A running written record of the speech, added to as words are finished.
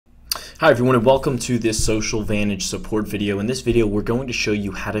Hi everyone, and welcome to this Social Vantage support video. In this video we're going to show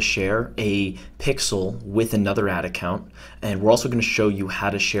you how to share a pixel with another ad account, and we're also going to show you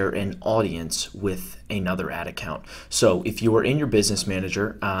how to share an audience with another ad account. So if you are in your business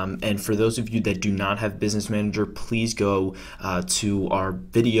manager, and for those of you that do not have business manager, please go to our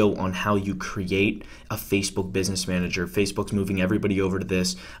video on how you create a Facebook business manager. Facebook's moving everybody over to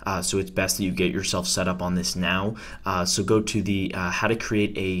this, so it's best that you get yourself set up on this now. So go to the how to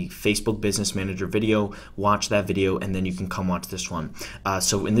create a Facebook business manager video, watch that video, and then you can come watch this one.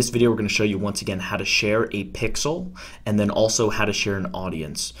 So in this video we're going to show you once again how to share a pixel and then also how to share an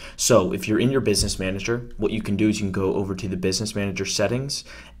audience. So if you're in your business manager, what you can do is you can go over to the business manager settings,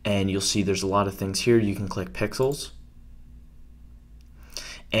 and you'll see there's a lot of things here. You can click pixels,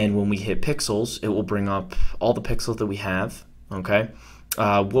 and when we hit pixels it will bring up all the pixels that we have. Okay,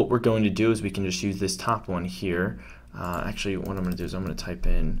 what we're going to do is we can just use this top one here. Actually, what I'm going to do is I'm going to type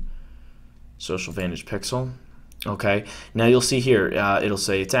in Social Vantage Pixel. Okay, now you'll see here it'll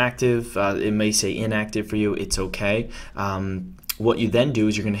say it's active. It may say inactive for you. It's okay. What you then do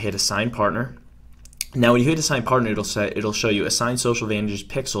is you're going to hit Assign Partner. Now when you hit Assign Partner, it'll show you Assign Social Vantage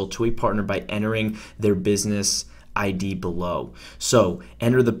Pixel to a partner by entering their business ID below. So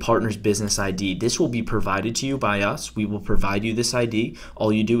enter the partner's business ID. This will be provided to you by us. We will provide you this ID.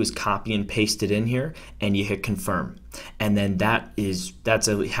 All you do is copy and paste it in here, and you hit confirm. And then that's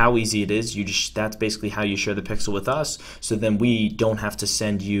how easy it is. That's basically how you share the pixel with us. So then we don't have to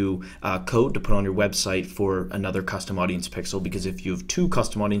send you code to put on your website for another custom audience pixel, because if you have two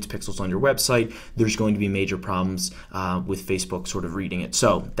custom audience pixels on your website, there's going to be major problems with Facebook sort of reading it.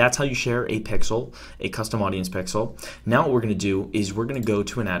 So that's how you share a pixel, a custom audience pixel. Now what we're going to do is we're going to go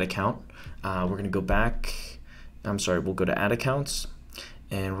to an ad account. We're going to go back. We'll go to ad accounts,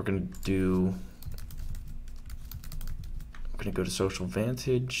 and we're going to go to Social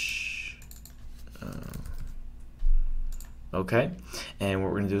Vantage. Okay, and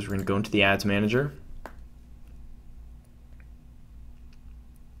what we're going to do is we're going to go into the ads manager.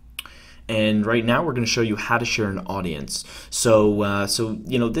 And right now we're going to show you how to share an audience. So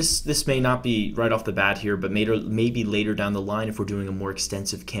you know, this may not be right off the bat here, but maybe later down the line, if we're doing a more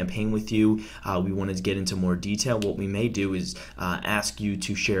extensive campaign with you, we wanted to get into more detail. What we may do is ask you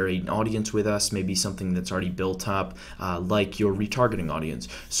to share an audience with us, maybe something that's already built up, like your retargeting audience.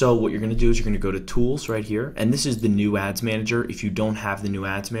 So what you're going to do is you're going to go to Tools right here, and this is the new Ads Manager. If you don't have the new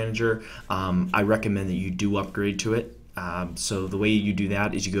Ads Manager, I recommend that you do upgrade to it. So the way you do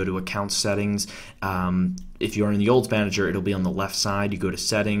that is you go to Account Settings. If you're in the old manager, it'll be on the left side. You go to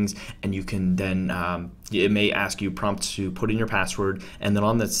Settings, and you can then it may ask you prompt to put in your password, and then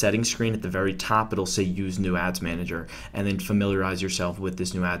on that settings screen at the very top it'll say Use New Ads Manager, and then familiarize yourself with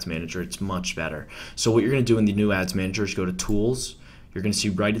this new Ads Manager. It's much better. So what you're going to do in the new Ads Manager is go to Tools. You're going to see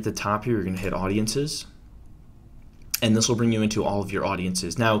right at the top here, you're going to hit Audiences, and this will bring you into all of your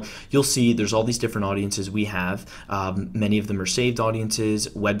audiences. Now you'll see there's all these different audiences we have. Many of them are saved audiences,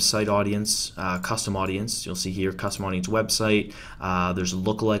 website audience, custom audience. You'll see here custom audience website. There's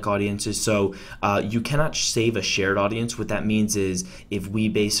lookalike audiences. So you cannot save a shared audience. What that means is if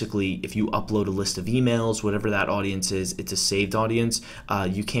you upload a list of emails, whatever that audience is, it's a saved audience.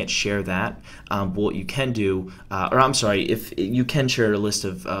 You can't share that. What you can do, if you can share a list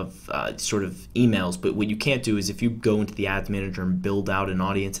of sort of emails, but what you can't do is if you go into the ads manager and build out an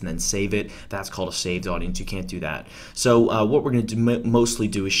audience and then save it, that's called a saved audience. You can't do that. So what we're going to mostly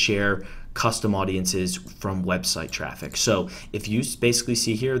do is share custom audiences from website traffic. So if you basically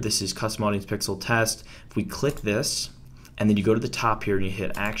see here, this is custom audience pixel test. If we click this and then you go to the top here and you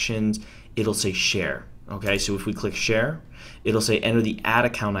hit actions, it'll say share. Okay, so if we click share, it'll say enter the ad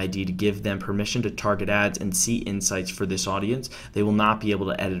account ID to give them permission to target ads and see insights for this audience. They will not be able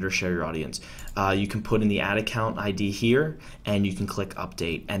to edit or share your audience. You can put in the ad account ID here, and you can click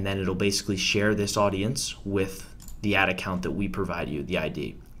update, and then it'll basically share this audience with the ad account that we provide you, the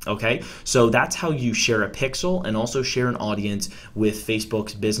ID. Okay, so that's how you share a pixel and also share an audience with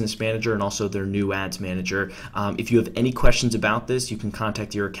Facebook's business manager and also their new ads manager. If you have any questions about this, you can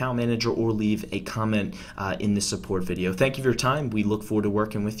contact your account manager or leave a comment in the support video. Thank you for your time. We look forward to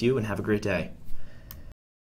working with you, and have a great day.